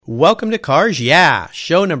Welcome to Cars Yeah,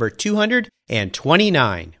 show number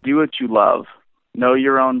 229. Do what you love. Know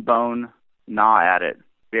your own bone, gnaw at it.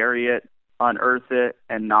 Bury it, unearth it,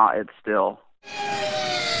 and gnaw it still.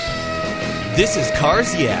 This is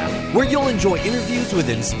Cars Yeah, where you'll enjoy interviews with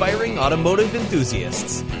inspiring automotive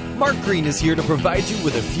enthusiasts. Mark Green is here to provide you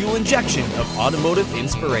with a fuel injection of automotive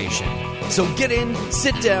inspiration. So get in,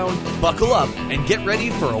 sit down, buckle up, and get ready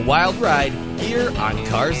for a wild ride here on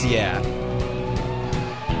Cars Yeah.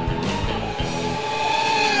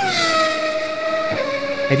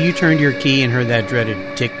 Have you turned your key and heard that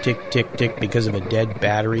dreaded tick, tick, tick, tick because of a dead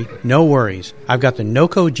battery? No worries. I've got the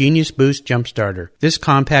NOCO Genius Boost Jump Starter. This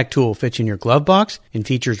compact tool fits in your glove box and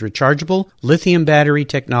features rechargeable lithium battery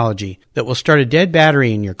technology that will start a dead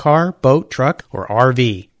battery in your car, boat, truck, or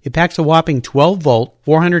RV. It packs a whopping 12-volt,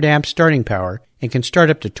 400 amp starting power and can start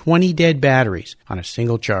up to 20 dead batteries on a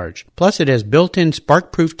single charge. Plus, it has built-in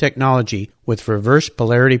spark-proof technology with reverse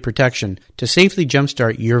polarity protection to safely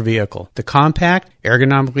jumpstart your vehicle. The compact,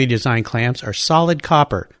 ergonomically designed clamps are solid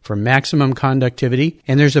copper for maximum conductivity,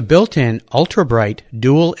 and there's a built-in ultra-bright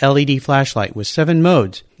dual LED flashlight with 7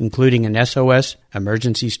 modes, including an SOS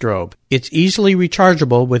emergency strobe. It's easily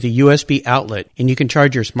rechargeable with a USB outlet, and you can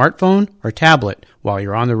charge your smartphone or tablet while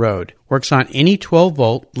you're on the road. Works on any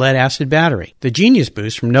 12-volt lead-acid battery. The Genius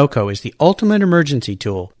Boost from NOCO is the ultimate emergency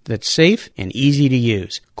tool that's safe and easy to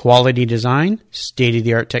use. Quality design,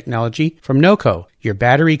 state-of-the-art technology from NOCO, your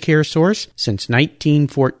battery care source since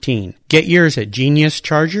 1914. Get yours at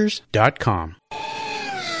geniuschargers.com.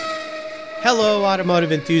 Hello,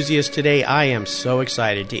 automotive enthusiasts. Today I am so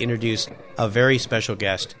excited to introduce a very special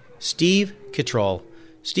guest, Steve Kittrell.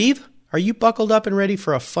 Steve, are you buckled up and ready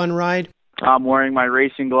for a fun ride? I'm wearing my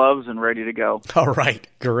racing gloves and ready to go. All right,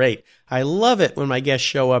 great. I love it when my guests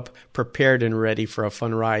show up prepared and ready for a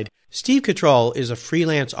fun ride. Steve Kittrell is a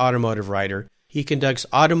freelance automotive writer. He conducts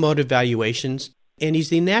automotive valuations, and he's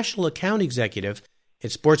the national account executive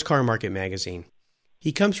at Sports Car Market magazine.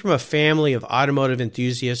 He comes from a family of automotive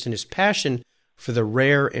enthusiasts, and his passion for the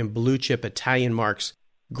rare and blue-chip Italian marques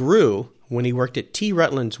grew when he worked at T.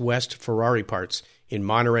 Rutland's West Ferrari Parts in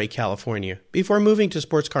Monterey, California, before moving to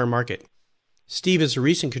Sports Car Market. Steve is a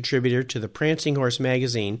recent contributor to the Prancing Horse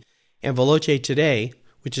magazine and Veloce Today,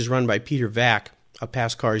 which is run by Peter Vack, a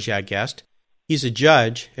past Cars Yeah guest. He's a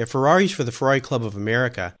judge at Ferraris for the Ferrari Club of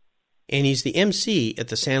America, and he's the MC at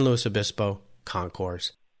the San Luis Obispo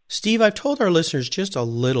Concours. Steve, I've told our listeners just a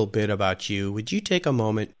little bit about you. Would you take a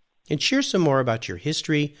moment and share some more about your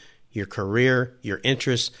history, your career, your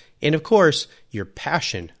interests, and of course, your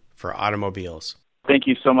passion for automobiles? Thank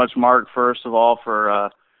you so much, Mark, first of all,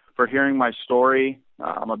 for hearing my story.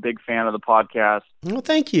 I'm a big fan of the podcast. Well,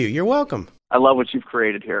 thank you. You're welcome. I love what you've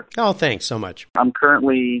created here. Oh, thanks so much. I'm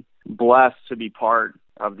currently blessed to be part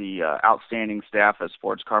of the outstanding staff at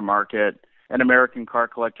Sports Car Market and American Car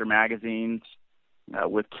Collector magazines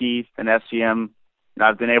with Keith and SCM. And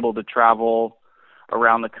I've been able to travel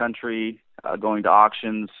around the country going to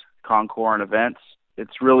auctions, concours, and events.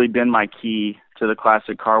 It's really been my key to the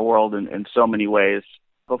classic car world in so many ways.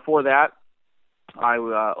 Before that, I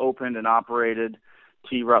opened and operated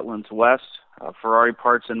T. Rutland's West Ferrari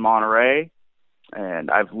Parts in Monterey,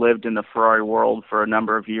 and I've lived in the Ferrari world for a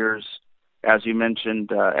number of years, as you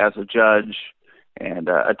mentioned, as a judge and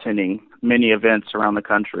attending many events around the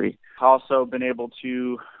country. I've also been able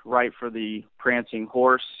to write for the Prancing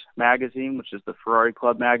Horse magazine, which is the Ferrari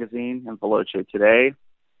Club magazine, and Veloce Today.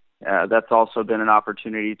 That's also been an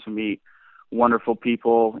opportunity to meet wonderful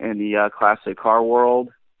people in the classic car world.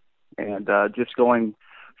 And just going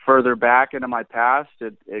further back into my past,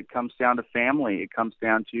 it comes down to family. It comes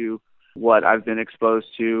down to what I've been exposed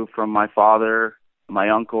to from my father, my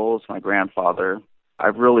uncles, my grandfather.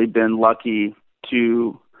 I've really been lucky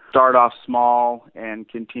to start off small and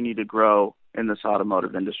continue to grow in this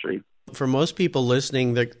automotive industry. For most people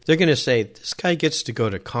listening, they're going to say, this guy gets to go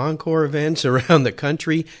to concours events around the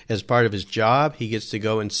country as part of his job. He gets to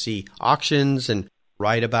go and see auctions and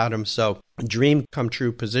write about them. So dream come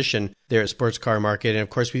true position there at Sports Car Market. And of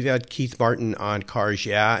course, we've had Keith Martin on Cars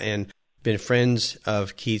Yeah and been friends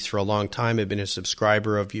of Keith's for a long time. I've been a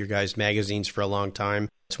subscriber of your guys' magazines for a long time.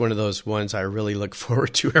 It's one of those ones I really look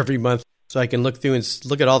forward to every month so I can look through and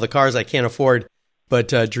look at all the cars I can't afford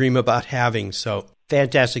but dream about having. So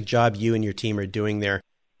fantastic job you and your team are doing there.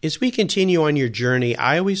 As we continue on your journey,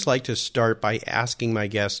 I always like to start by asking my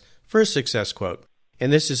guests for a success quote.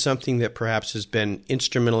 And this is something that perhaps has been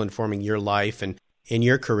instrumental in forming your life and in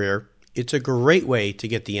your career. It's a great way to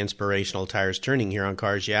get the inspirational tires turning here on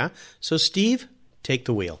Cars Yeah. So Steve, take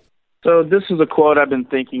the wheel. So this is a quote I've been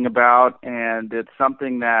thinking about, and it's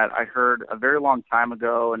something that I heard a very long time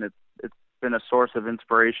ago, and it's been a source of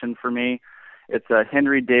inspiration for me. It's a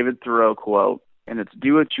Henry David Thoreau quote, and it's,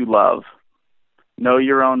 "Do what you love. Know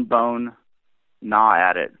your own bone, gnaw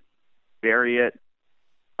at it. Bury it,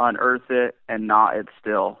 unearth it, and gnaw it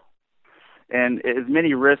still." And as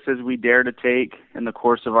many risks as we dare to take in the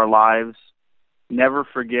course of our lives, never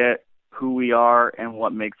forget who we are and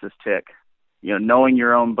what makes us tick. Knowing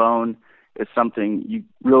your own bone is something you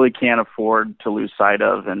really can't afford to lose sight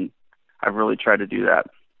of, and I've really tried to do that.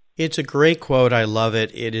 It's a great quote. I love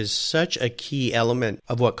it. It is such a key element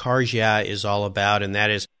of what Cars Yeah is all about, and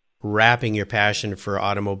that is wrapping your passion for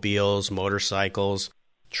automobiles, motorcycles,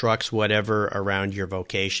 trucks, whatever around your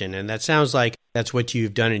vocation. And that sounds like that's what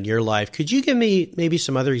you've done in your life. Could you give me maybe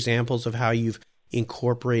some other examples of how you've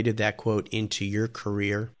incorporated that quote into your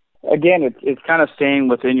career? Again, it's kind of staying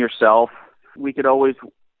within yourself. We could always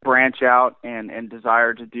branch out and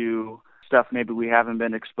desire to do stuff maybe we haven't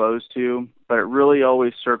been exposed to, but it really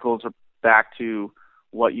always circles back to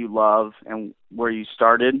what you love and where you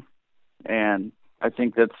started. And I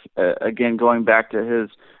think that's, again, going back to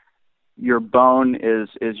your bone is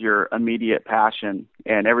your immediate passion,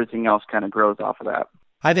 and everything else kind of grows off of that.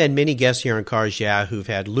 I've had many guests here on Cars Yeah who've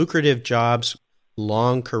had lucrative jobs,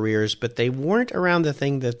 long careers, but they weren't around the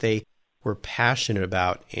thing that they were passionate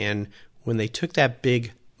about. And when they took that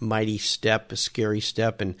big, mighty step, a scary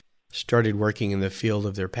step, and started working in the field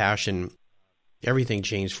of their passion, everything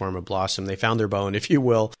changed for them and blossomed. They found their bone, if you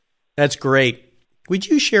will. That's great. Would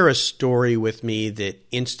you share a story with me that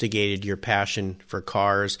instigated your passion for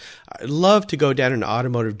cars? I'd love to go down an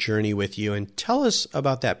automotive journey with you and tell us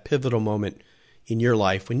about that pivotal moment in your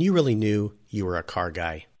life when you really knew you were a car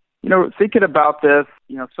guy. Thinking about this,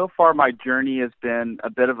 so far my journey has been a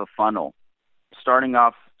bit of a funnel, starting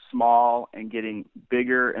off small and getting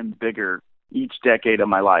bigger and bigger each decade of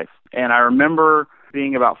my life. And I remember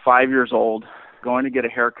being about 5 years old, going to get a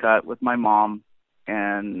haircut with my mom,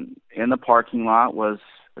 and in the parking lot was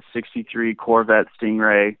a 63 Corvette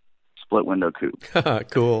Stingray split window coupe.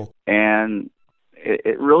 Cool. And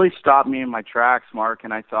it really stopped me in my tracks, Mark,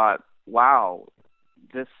 and I thought, wow,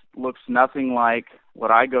 this looks nothing like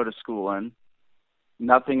what I go to school in,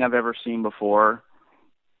 nothing I've ever seen before.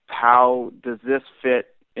 How does this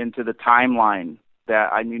fit into the timeline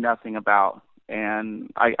that I knew nothing about?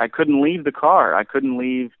 And I couldn't leave the car. I couldn't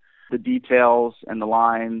leave the details and the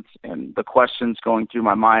lines and the questions going through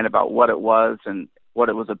my mind about what it was and what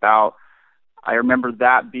it was about. I remember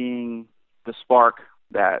that being the spark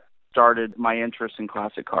that started my interest in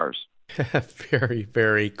classic cars. Very,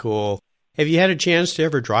 very cool. Have you had a chance to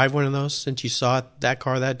ever drive one of those since you saw that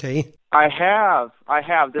car that day? I have.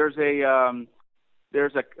 There's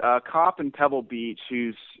a cop in Pebble Beach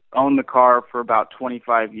who's owned the car for about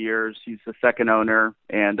 25 years. He's the second owner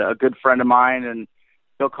and a good friend of mine, and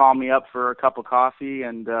he'll call me up for a cup of coffee,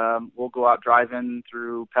 and we'll go out driving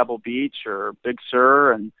through Pebble Beach or Big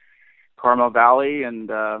Sur and Carmel Valley, and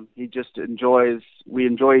we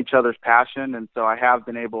enjoy each other's passion, and so I have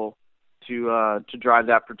been able to drive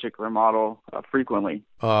that particular model frequently.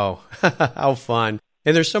 Oh, how fun.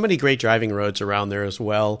 And there's so many great driving roads around there as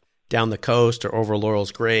well, down the coast or over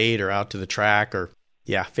Laurel's Grade or out to the track,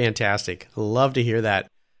 yeah, fantastic. Love to hear that.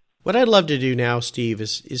 What I'd love to do now, Steve,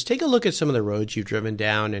 is take a look at some of the roads you've driven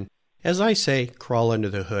down and, as I say, crawl under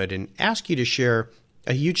the hood and ask you to share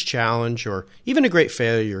a huge challenge or even a great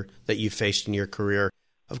failure that you faced in your career.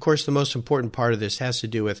 Of course, the most important part of this has to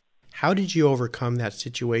do with how did you overcome that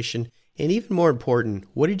situation? And even more important,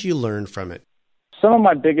 what did you learn from it? Some of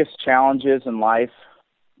my biggest challenges in life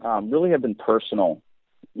really have been personal.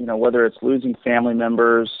 Whether it's losing family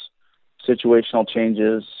members, situational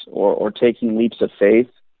changes, or taking leaps of faith.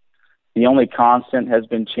 The only constant has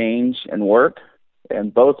been change and work,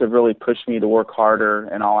 and both have really pushed me to work harder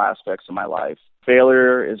in all aspects of my life.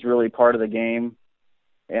 Failure is really part of the game,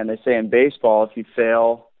 and they say in baseball, if you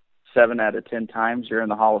fail 7 out of 10 times, you're in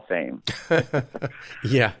the Hall of Fame.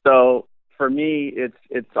 Yeah. So for me,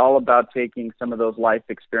 it's all about taking some of those life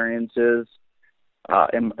experiences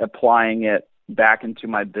and applying it back into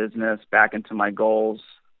my business, back into my goals,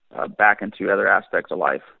 back into other aspects of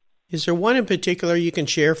life. Is there one in particular you can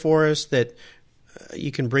share for us that you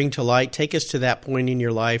can bring to light? Take us to that point in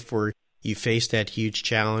your life where you faced that huge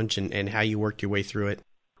challenge and how you worked your way through it.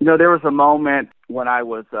 There was a moment when I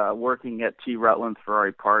was working at T. Rutland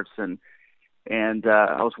Ferrari Parts, and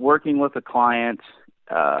I was working with a client,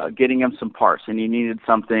 getting him some parts, and he needed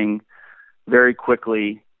something very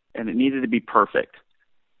quickly, and it needed to be perfect,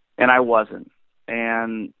 and I wasn't.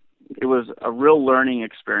 And it was a real learning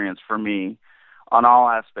experience for me on all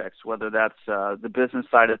aspects, whether that's the business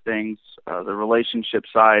side of things, the relationship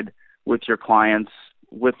side with your clients,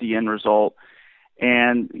 with the end result.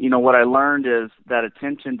 And, what I learned is that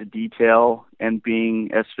attention to detail and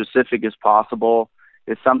being as specific as possible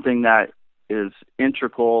is something that is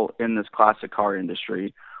integral in this classic car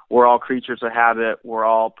industry. We're all creatures of habit. We're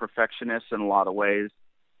all perfectionists in a lot of ways.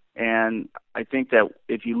 And I think that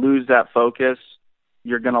if you lose that focus,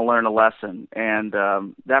 you're going to learn a lesson. And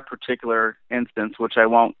that particular instance, which I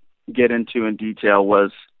won't get into in detail,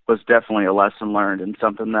 was definitely a lesson learned and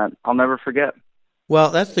something that I'll never forget. Well,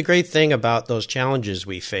 that's the great thing about those challenges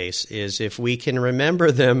we face, is if we can remember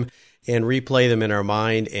them and replay them in our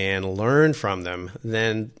mind and learn from them,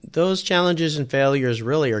 then those challenges and failures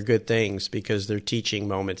really are good things because they're teaching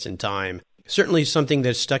moments in time. Certainly something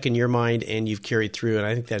that's stuck in your mind and you've carried through, and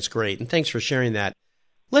I think that's great. And thanks for sharing that.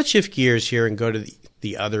 Let's shift gears here and go to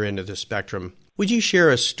the other end of the spectrum. Would you share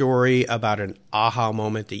a story about an aha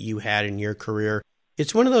moment that you had in your career?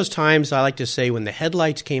 It's one of those times, I like to say, when the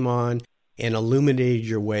headlights came on and illuminated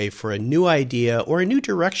your way for a new idea or a new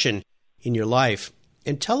direction in your life.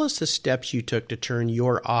 And tell us the steps you took to turn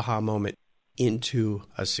your aha moment into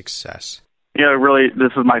a success. Really,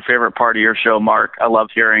 this is my favorite part of your show, Mark. I love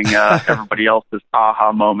hearing everybody else's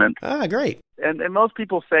aha moment. Great. And most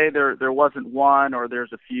people say there wasn't one or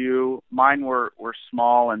there's a few. Mine were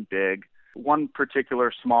small and big. One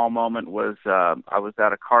particular small moment was I was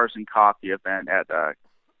at a Cars and Coffee event at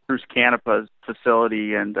Bruce Canepa's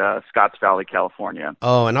facility in Scotts Valley, California.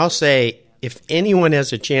 Oh, and I'll say, if anyone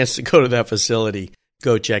has a chance to go to that facility,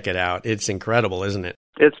 go check it out. It's incredible, isn't it?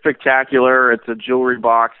 It's spectacular. It's a jewelry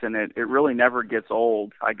box, and it really never gets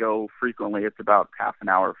old. I go frequently. It's about half an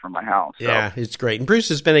hour from my house. Yeah, it's great. And Bruce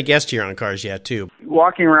has been a guest here on Cars Yet, too.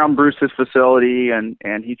 Walking around Bruce's facility,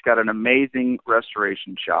 and he's got an amazing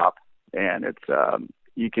restoration shop, and it's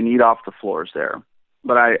you can eat off the floors there.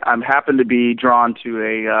 But I'm happened to be drawn to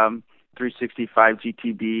a 365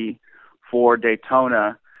 GTB for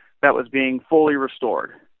Daytona that was being fully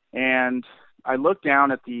restored. And I looked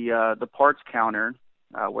down at the parts counter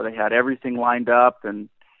where they had everything lined up and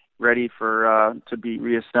ready for to be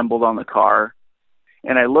reassembled on the car.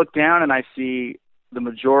 And I looked down and I see the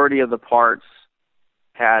majority of the parts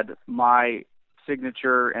had my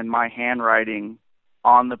signature and my handwriting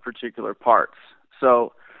on the particular parts.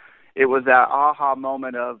 So it was that aha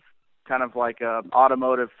moment of kind of like a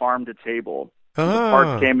automotive farm to table. The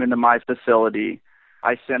parts came into my facility.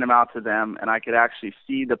 I sent them out to them, and I could actually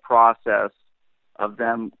see the process of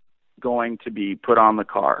them going to be put on the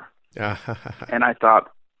car. And I thought,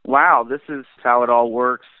 wow, this is how it all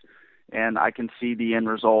works, and I can see the end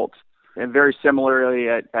result. And very similarly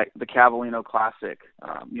at the Cavallino Classic,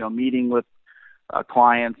 meeting with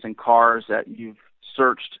clients and cars that you've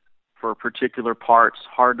searched for particular parts,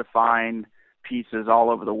 hard to find pieces all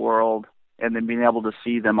over the world, and then being able to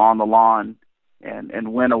see them on the lawn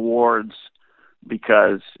and win awards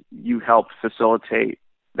because you helped facilitate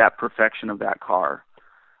that perfection of that car.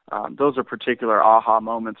 Those are particular aha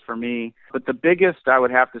moments for me. But the biggest, I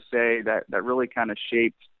would have to say, that really kind of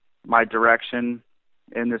shaped my direction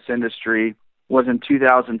in this industry was in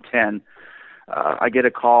 2010. I get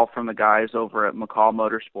a call from the guys over at McCall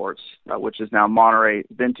Motorsports, which is now Monterey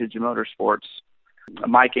Vintage Motorsports,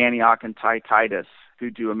 Mike Antioch and Ty Titus, who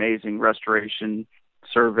do amazing restoration,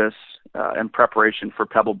 service, and preparation for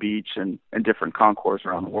Pebble Beach and different concours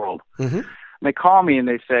around the world. Mm-hmm. And they call me and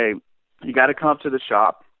they say, you got to come up to the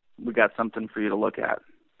shop. We got something for you to look at.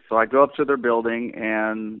 So I go up to their building,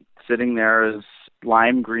 and sitting there is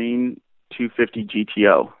lime green 250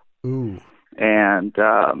 GTO. Ooh. And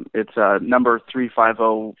it's a number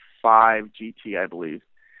 3505 GT, I believe.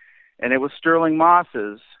 And it was Sterling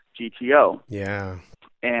Moss's GTO. Yeah.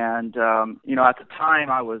 And, at the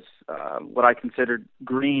time I was what I considered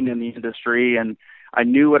green in the industry, and I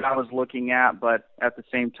knew what I was looking at, but at the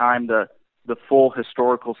same time, the full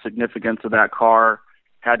historical significance of that car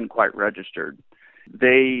hadn't quite registered.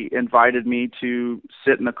 They invited me to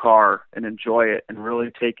sit in the car and enjoy it and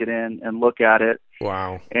really take it in and look at it.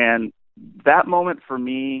 Wow. And that moment for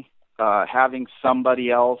me, having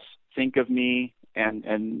somebody else think of me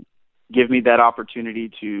and give me that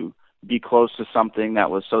opportunity to be close to something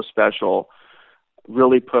that was so special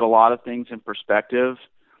really put a lot of things in perspective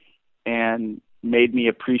and made me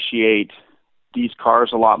appreciate these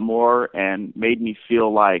cars a lot more and made me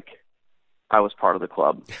feel like I was part of the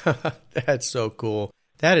club. That's so cool.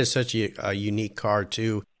 That is such a unique car,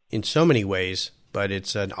 too, in so many ways, but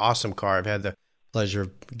it's an awesome car. I've had the pleasure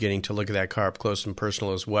of getting to look at that car up close and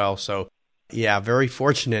personal as well. So, yeah, very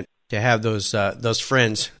fortunate to have those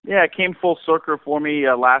friends. Yeah, it came full circle for me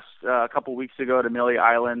a couple weeks ago at Amelia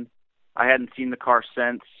Island. I hadn't seen the car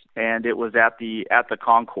since, and it was at the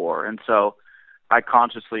Concours. And so I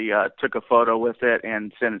consciously took a photo with it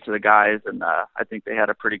and sent it to the guys, and I think they had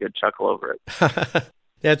a pretty good chuckle over it.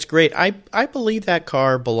 That's great. I believe that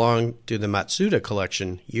car belonged to the Matsuda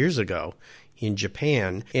collection years ago in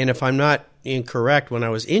Japan. And if I'm not incorrect, when I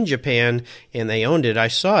was in Japan and they owned it, I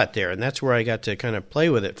saw it there, and that's where I got to kind of play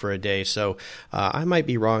with it for a day. So I might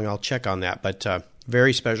be wrong. I'll check on that. But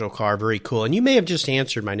very special car, very cool. And you may have just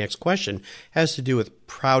answered my next question. It has to do with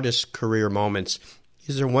proudest career moments.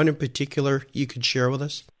 Is there one in particular you could share with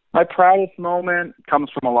us? My proudest moment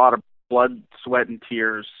comes from a lot of blood, sweat, and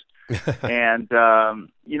tears. And,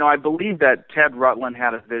 I believe that Ted Rutland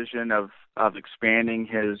had a vision of expanding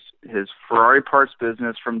his Ferrari parts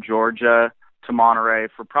business from Georgia to Monterey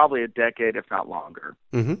for probably a decade, if not longer.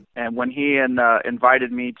 Mm-hmm. And when he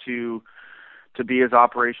invited me to be his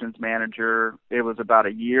operations manager, it was about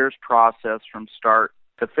a year's process from start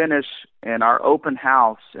to finish. And our open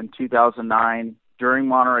house in 2009 during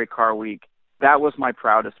Monterey Car Week, that was my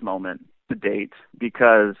proudest moment to date,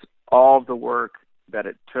 because all of the work that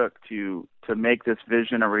it took to make this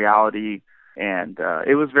vision a reality. And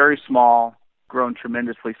it was very small, grown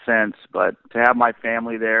tremendously since, but to have my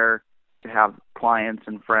family there, to have clients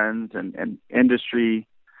and friends and industry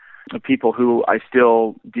people who I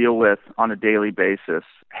still deal with on a daily basis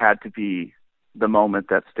had to be the moment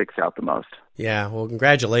that sticks out the most. Yeah, well,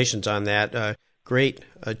 congratulations on that. Great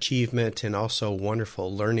achievement and also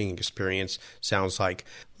wonderful learning experience, sounds like.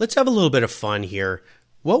 Let's have a little bit of fun here.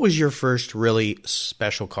 What was your first really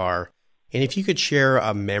special car? And if you could share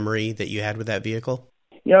a memory that you had with that vehicle?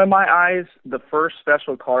 In my eyes, the first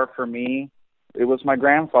special car for me, it was my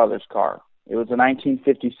grandfather's car. It was a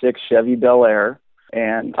 1956 Chevy Bel Air,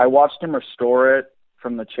 and I watched him restore it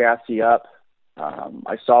from the chassis up.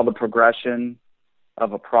 I saw the progression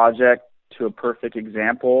of a project to a perfect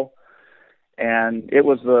example, and it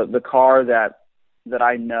was the car that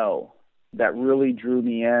I know that really drew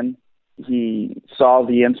me in. He saw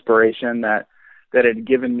the inspiration that had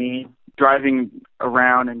given me driving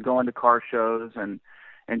around and going to car shows and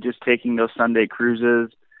just taking those Sunday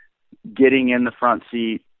cruises, getting in the front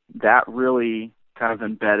seat. That really kind of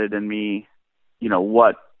embedded in me,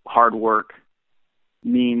 what hard work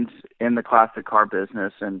means in the classic car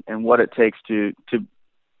business and what it takes to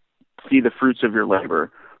see the fruits of your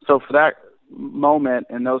labor. So for that moment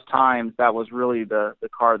and those times, that was really the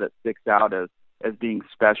car that sticks out as being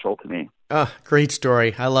special to me. Oh, great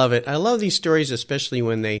story. I love it. I love these stories, especially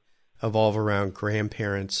when they evolve around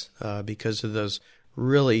grandparents, because of those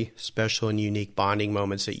really special and unique bonding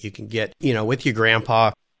moments that you can get, with your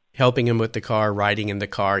grandpa, helping him with the car, riding in the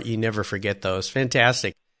car. You never forget those.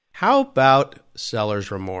 Fantastic. How about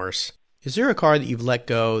seller's remorse? Is there a car that you've let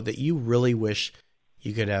go that you really wish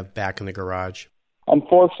you could have back in the garage?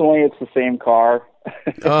 Unfortunately, it's the same car.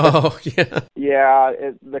 Oh, yeah.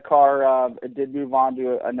 Yeah, the car it did move on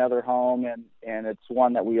to another home, and it's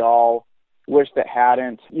one that we all wish that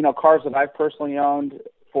hadn't. Cars that I've personally owned,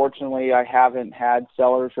 fortunately, I haven't had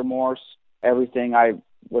seller's remorse. Everything I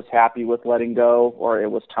was happy with letting go, or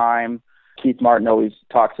it was time. Keith Martin always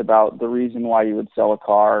talks about the reason why you would sell a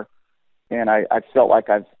car, and I felt like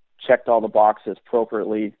I've checked all the boxes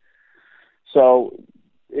appropriately. So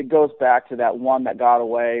it goes back to that one that got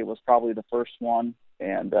away was probably the first one,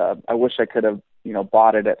 and I wish I could have,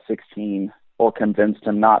 bought it at 16 or convinced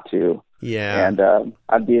him not to. Yeah. And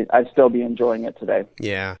I'd still be enjoying it today.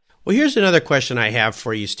 Yeah. Well, here's another question I have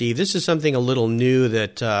for you, Steve. This is something a little new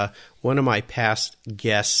that one of my past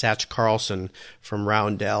guests, Satch Carlson from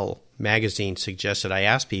Roundel magazine, suggested I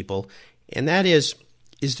ask people, and that is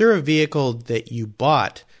there a vehicle that you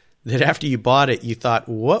bought that after you bought it, you thought,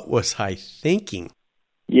 what was I thinking?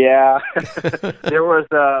 Yeah. There was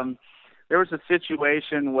a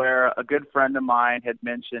situation where a good friend of mine had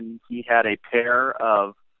mentioned he had a pair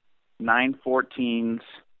of 914s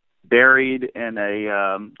buried in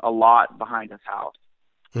a lot behind his house.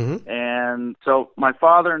 Mm-hmm. And so my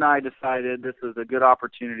father and I decided this was a good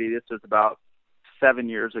opportunity. This was about 7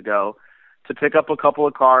 years ago, to pick up a couple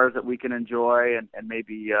of cars that we can enjoy and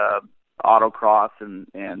maybe autocross. And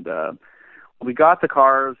we got the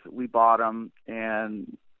cars, we bought them,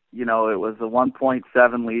 and, it was a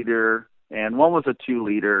 1.7 liter and one was a 2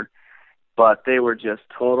 liter, but they were just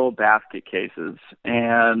total basket cases.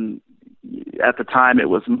 And at the time, it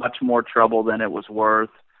was much more trouble than it was worth.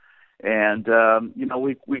 And,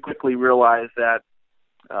 we quickly realized that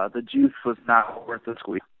the juice was not worth the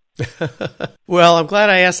squeeze. Well, I'm glad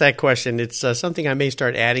I asked that question. It's something I may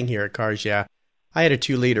start adding here at Cars Yeah. I had a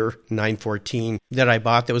 2-liter 914 that I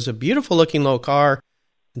bought that was a beautiful-looking little car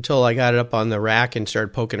until I got it up on the rack and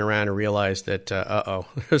started poking around and realized that,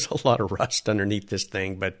 there's a lot of rust underneath this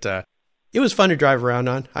thing. But It was fun to drive around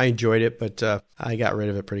on. I enjoyed it, but I got rid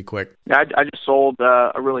of it pretty quick. Yeah, I just sold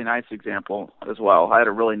a really nice example as well. I had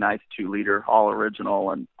a really nice 2-liter all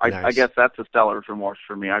original, and Nice. I guess that's a seller's remorse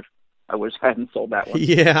for me. I wish I hadn't sold that one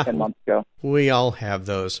Yeah. 10 months ago. We all have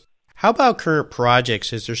those. How about current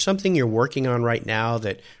projects? Is there something you're working on right now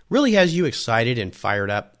that really has you excited and fired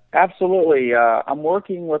up? Absolutely. I'm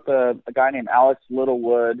working with a guy named Alex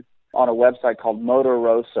Littlewood on a website called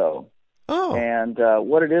Motoroso. Oh, And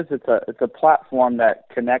what it is, it's a platform that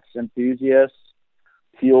connects enthusiasts,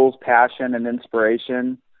 fuels passion and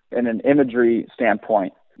inspiration in an imagery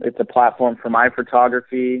standpoint. It's a platform for my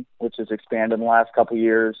photography, which has expanded in the last couple of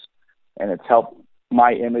years, and it's helped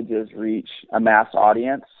my images reach a mass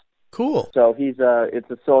audience. cool. So it's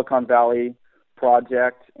a Silicon Valley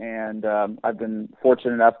project, and I've been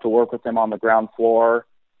fortunate enough to work with him on the ground floor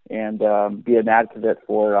and be an advocate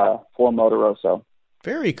for Motoroso.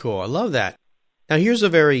 Very cool. I love that. Now, here's a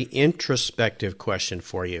very introspective question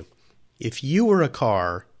for you. If you were a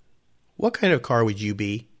car, what kind of car would you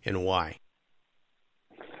be and why?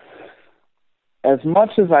 As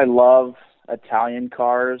much as I love Italian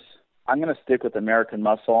cars, I'm going to stick with American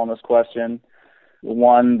muscle on this question. The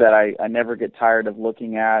one that I never get tired of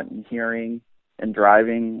looking at and hearing and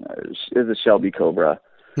driving is a Shelby Cobra.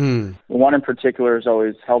 The one in particular has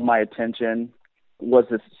always held my attention was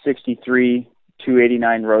the 63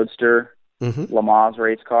 289 Roadster Le Mans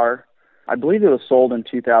race car. I believe it was sold in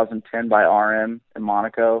 2010 by RM in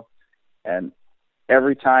Monaco, and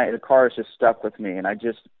every time the car has just stuck with me, and I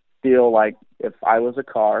just feel like if I was a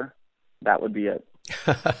car, that would be it.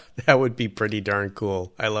 That would be pretty darn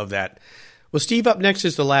cool. I love that. Well, Steve, up next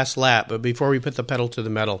is the last lap, but before we put the pedal to the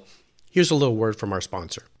metal, here's a little word from our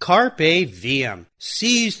sponsor. Carpe Diem.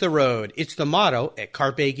 Seize the road. It's the motto at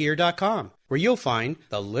carpegear.com, where you'll find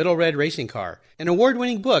The Little Red Racing Car, an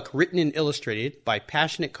award-winning book written and illustrated by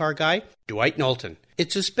passionate car guy Dwight Knowlton.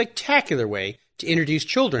 It's a spectacular way to introduce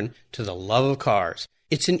children to the love of cars.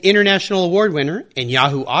 It's an international award winner, and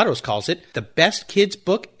Yahoo Autos calls it the best kids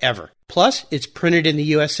book ever. Plus, it's printed in the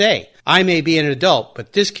USA. I may be an adult,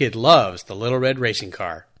 but this kid loves the Little Red Racing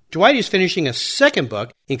Car. Dwight is finishing a second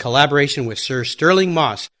book in collaboration with Sir Sterling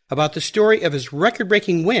Moss about the story of his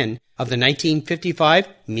record-breaking win of the 1955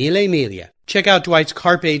 Mille Miglia. Check out Dwight's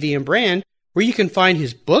Carpe Diem brand, where you can find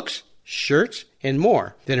his books, shirts, and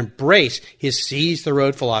more that embrace his Seize the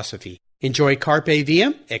Road philosophy. Enjoy Carpe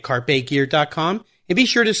Diem at carpegear.com, and be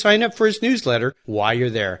sure to sign up for his newsletter while you're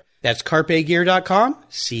there. That's carpegear.com,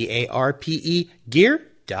 C-A-R-P-E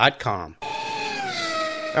gear.com.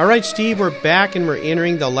 All right, Steve, we're back and we're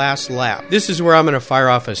entering the last lap. This is where I'm going to fire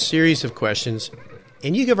off a series of questions,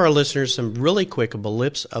 and you give our listeners some really quick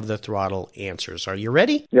blips of the throttle answers. Are you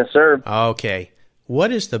ready? Yes, sir. Okay.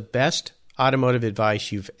 What is the best automotive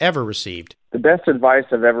advice you've ever received? The best advice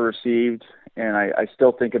I've ever received, and I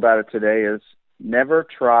still think about it today, is never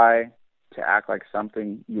try to act like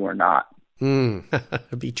something you are not.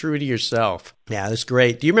 Be true to yourself. Yeah, that's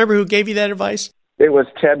great. Do you remember who gave you that advice? It was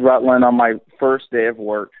Ted Rutland on my first day of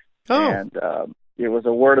work. Oh. And it was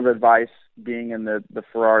a word of advice being in the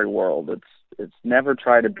Ferrari world. It's never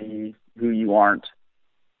try to be who you aren't.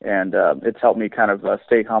 And it's helped me kind of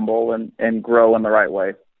stay humble and grow in the right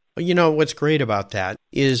way. Well, you know, what's great about that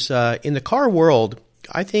is in the car world,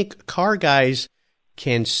 I think car guys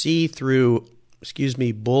can see through,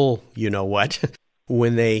 bull, you-know-what,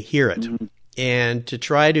 when they hear it. Mm-hmm. And to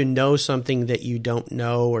try to know something that you don't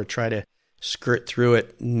know or try to skirt through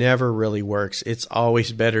it never really works. It's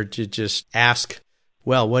always better to just ask,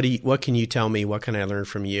 well, what can you tell me? What can I learn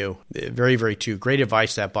from you? Very, very true. Great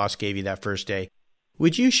advice that boss gave you that first day.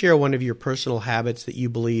 Would you share one of your personal habits that you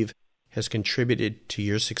believe has contributed to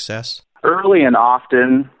your success? Early and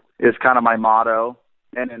often is kind of my motto.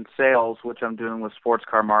 And in sales, which I'm doing with Sports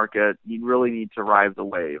Car Market, you really need to ride the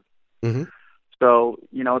wave. Mm-hmm. So,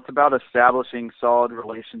 it's about establishing solid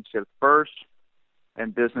relationships first,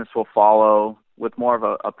 and business will follow with more of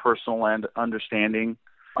a personal understanding.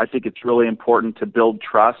 I think it's really important to build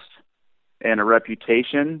trust and a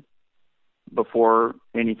reputation before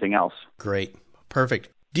anything else. Great. Perfect.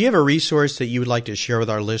 Do you have a resource that you would like to share with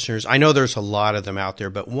our listeners? I know there's a lot of them out there,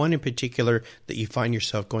 but one in particular that you find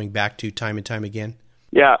yourself going back to time and time again?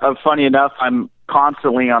 Yeah, funny enough, I'm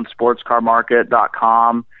constantly on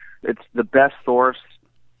sportscarmarket.com. It's the best source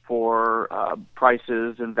for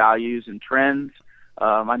prices and values and trends.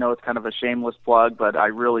 I know it's kind of a shameless plug, but I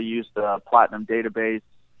really use the Platinum database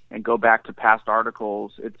and go back to past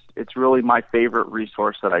articles. It's really my favorite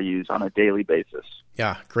resource that I use on a daily basis.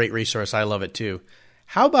 Yeah, great resource. I love it too.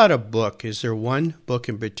 How about a book? Is there one book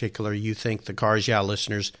in particular you think the Cars Yeah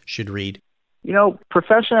listeners should read?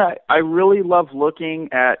 Professionally, I really love looking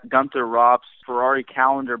at Gunther Ropp's Ferrari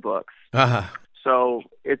calendar books. Uh-huh. So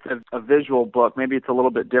it's a visual book. Maybe it's a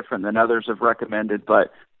little bit different than others have recommended,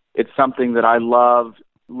 but it's something that I love,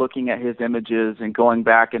 looking at his images and going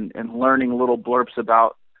back and learning little blurbs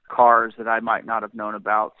about cars that I might not have known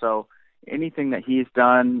about. So anything that he's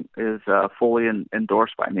done is fully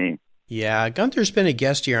endorsed by me. Yeah, Gunther's been a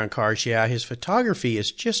guest here on Cars Yeah. His photography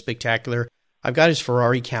is just spectacular. I've got his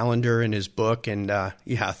Ferrari calendar and his book, and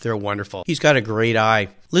they're wonderful. He's got a great eye.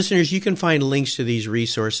 Listeners, you can find links to these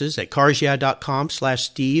resources at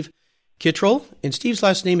carsyeah.com/Steve Kittrell, and Steve's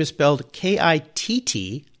last name is spelled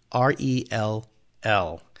Kittrell.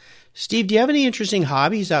 Steve, do you have any interesting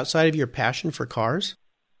hobbies outside of your passion for cars?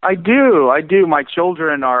 I do. My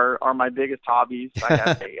children are my biggest hobbies. I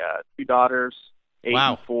have 2 daughters, 8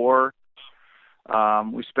 and 4.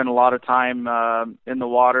 We spend a lot of time in the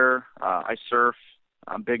water. I surf.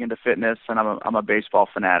 I'm big into fitness, and I'm a baseball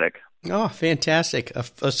fanatic. Oh, fantastic.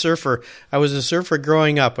 A surfer. I was a surfer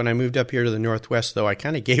growing up. When I moved up here to the Northwest, though, I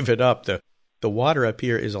kind of gave it up. The water up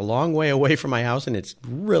here is a long way away from my house, and it's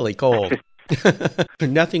really cold.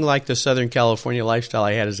 Nothing like the Southern California lifestyle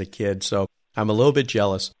I had as a kid, so I'm a little bit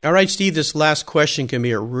jealous. All right, Steve, this last question can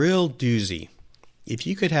be a real doozy. If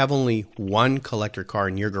you could have only one collector car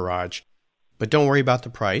in your garage, but don't worry about the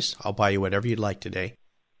price, I'll buy you whatever you'd like today,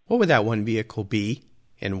 what would that one vehicle be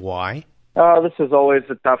and why? This is always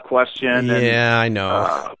a tough question. Yeah, I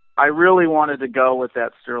know. I really wanted to go with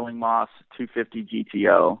that Sterling Moss 250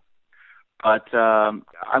 GTO, but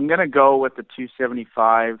I'm going to go with the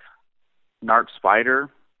 275 Nart Spider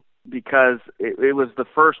because it was the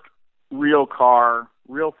first real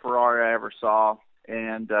Ferrari I ever saw.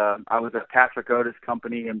 And I was at Patrick Otis'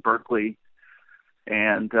 company in Berkeley,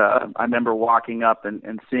 and I remember walking up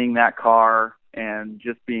and seeing that car and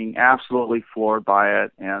just being absolutely floored by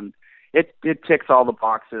it. And it ticks all the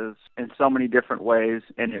boxes in so many different ways,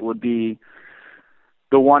 and it would be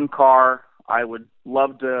the one car I would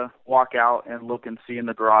love to walk out and look and see in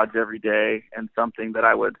the garage every day, and something that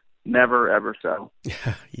I would never, ever sell.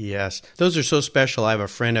 Yes. Those are so special. I have a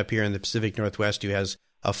friend up here in the Pacific Northwest who has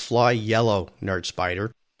a fly yellow Nart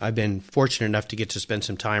Spider. I've been fortunate enough to get to spend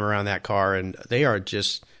some time around that car, and they are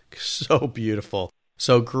just so beautiful.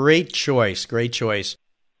 So great choice, great choice.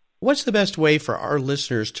 What's the best way for our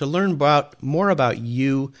listeners to learn more about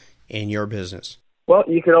you and your business? Well,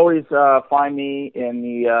 you could always find me in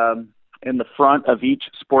the front of each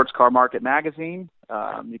Sports Car Market magazine.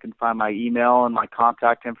 You can find my email and my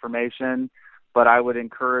contact information, but I would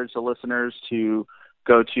encourage the listeners to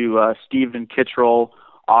go to Stephen Kittrell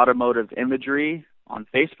Automotive Imagery on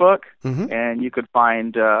Facebook, and you could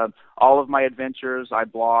find all of my adventures. I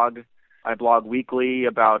blog weekly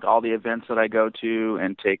about all the events that I go to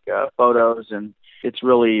and take photos, and it's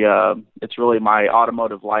really my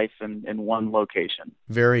automotive life in one location.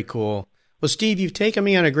 Very cool. Well, Steve, you've taken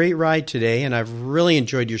me on a great ride today, and I've really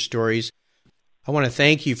enjoyed your stories. I want to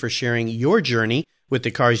thank you for sharing your journey with the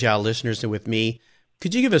Cars Yeah listeners and with me.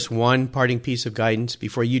 Could you give us one parting piece of guidance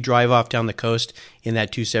before you drive off down the coast in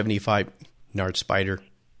that 275 Nart Spider?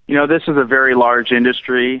 This is a very large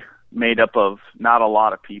industry made up of not a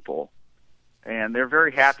lot of people, and they're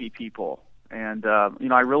very happy people. And,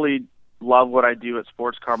 I really love what I do at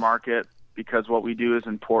Sports Car Market because what we do is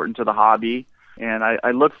important to the hobby. And I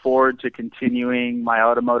look forward to continuing my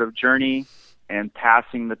automotive journey and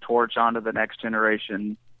passing the torch on to the next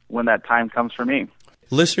generation when that time comes for me.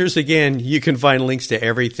 Listeners, again, you can find links to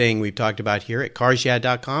everything we've talked about here at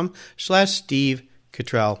carsyeah.com/Steve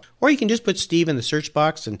Kittrell. Or you can just put Steve in the search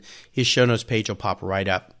box and his show notes page will pop right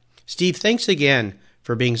up. Steve, thanks again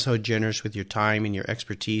for being so generous with your time and your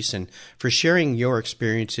expertise and for sharing your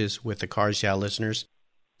experiences with the Cars Yeah listeners.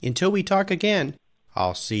 Until we talk again,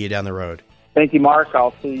 I'll see you down the road. Thank you, Mark.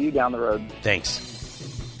 I'll see you down the road. Thanks.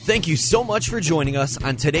 Thank you so much for joining us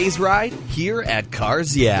on today's ride here at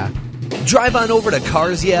Cars Yeah. Drive on over to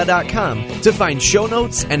carsyeah.com to find show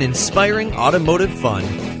notes and inspiring automotive fun.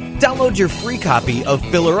 Download your free copy of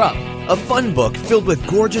Filler Up, a fun book filled with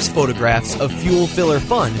gorgeous photographs of fuel filler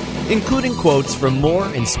fun, including quotes from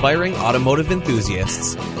more inspiring automotive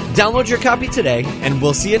enthusiasts. Download your copy today, and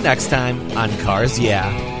we'll see you next time on Cars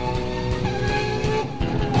Yeah.